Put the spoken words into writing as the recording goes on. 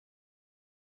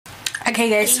Okay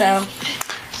guys, so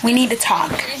we need to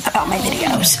talk about my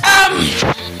videos.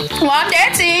 While I'm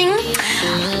dancing,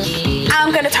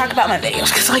 I'm gonna talk about my videos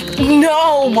because like,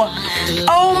 no,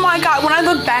 oh my god, when I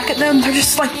look back at them, they're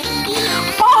just like,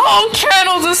 my whole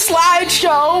channel's a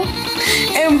slideshow.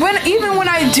 And even when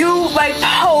I do like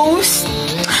post,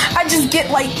 I just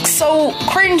get like so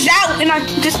cringed out and I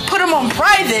just put them on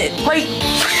private. Like,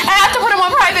 I have to put them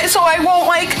on private so I won't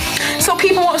so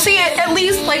people won't see it at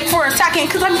least like for a second,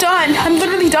 because I'm done. I'm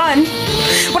literally done.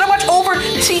 When I watch over,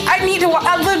 I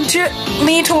legit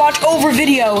need to watch over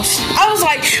videos. I was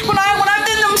like, when I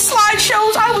did them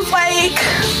slideshows, I was like,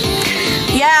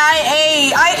 yeah, I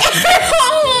ate.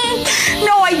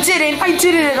 No, I didn't. I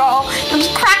didn't at all. It was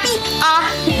crappy.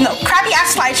 Crappy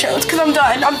ass slideshows. Because I'm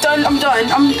done.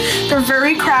 They're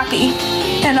very crappy,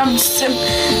 and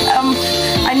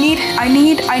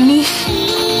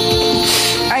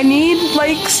I need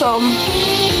like some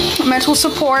mental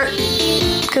support,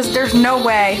 because there's no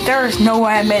way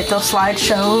I made those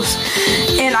slideshows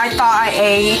and I thought I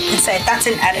ate and said that's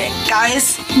an edit.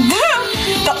 Guys,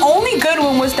 the only good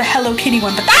one was the Hello Kitty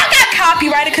one, but that got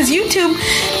copyrighted because YouTube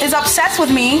is obsessed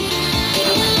with me,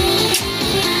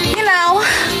 you know.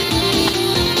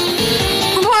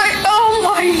 But oh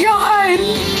my god,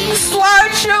 the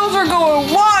slideshows are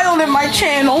going wild in my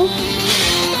channel.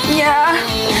 Yeah,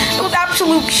 it was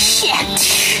absolute shit.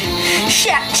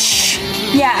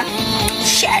 Yeah,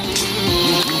 shit.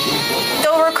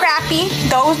 Those were crappy.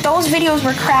 Those videos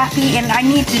were crappy, and I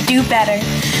need to do better.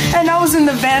 And I was in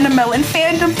the Vandermelon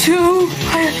fandom too.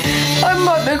 I'm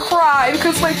about to cry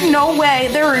because like, no way.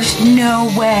 There is no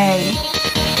way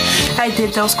I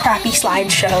did those crappy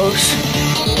slideshows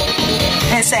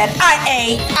and said,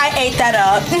 I ate that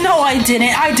up. No, I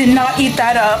didn't. I did not eat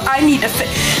that up. I need to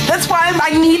that's why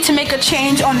I need to make a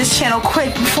change on this channel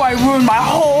quick before I ruin my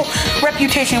whole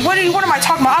reputation. What am I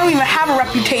talking about? I don't even have a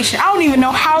reputation. I don't even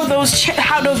know how those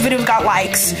videos got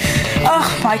likes.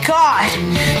 Oh my god.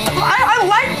 I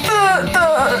like the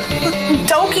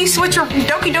Doki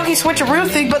switcheroo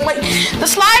thing, but like the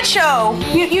slideshow,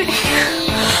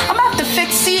 I'm gonna have to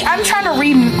fix. See, I'm trying to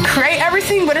recreate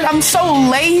everything, but I'm so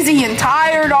lazy and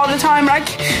tired all the time.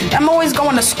 I'm always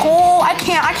going to school. I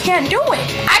can't do it.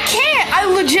 I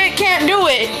legit can't do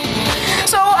it.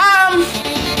 So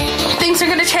things are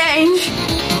gonna change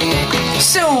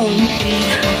soon.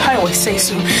 I always say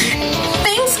soon.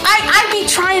 I be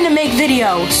trying to make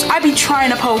videos. I be trying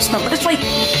to post them, but it's like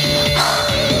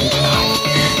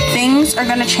things are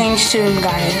gonna change soon,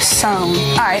 guys. So,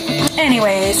 alright.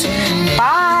 Anyways,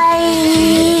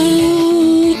 bye.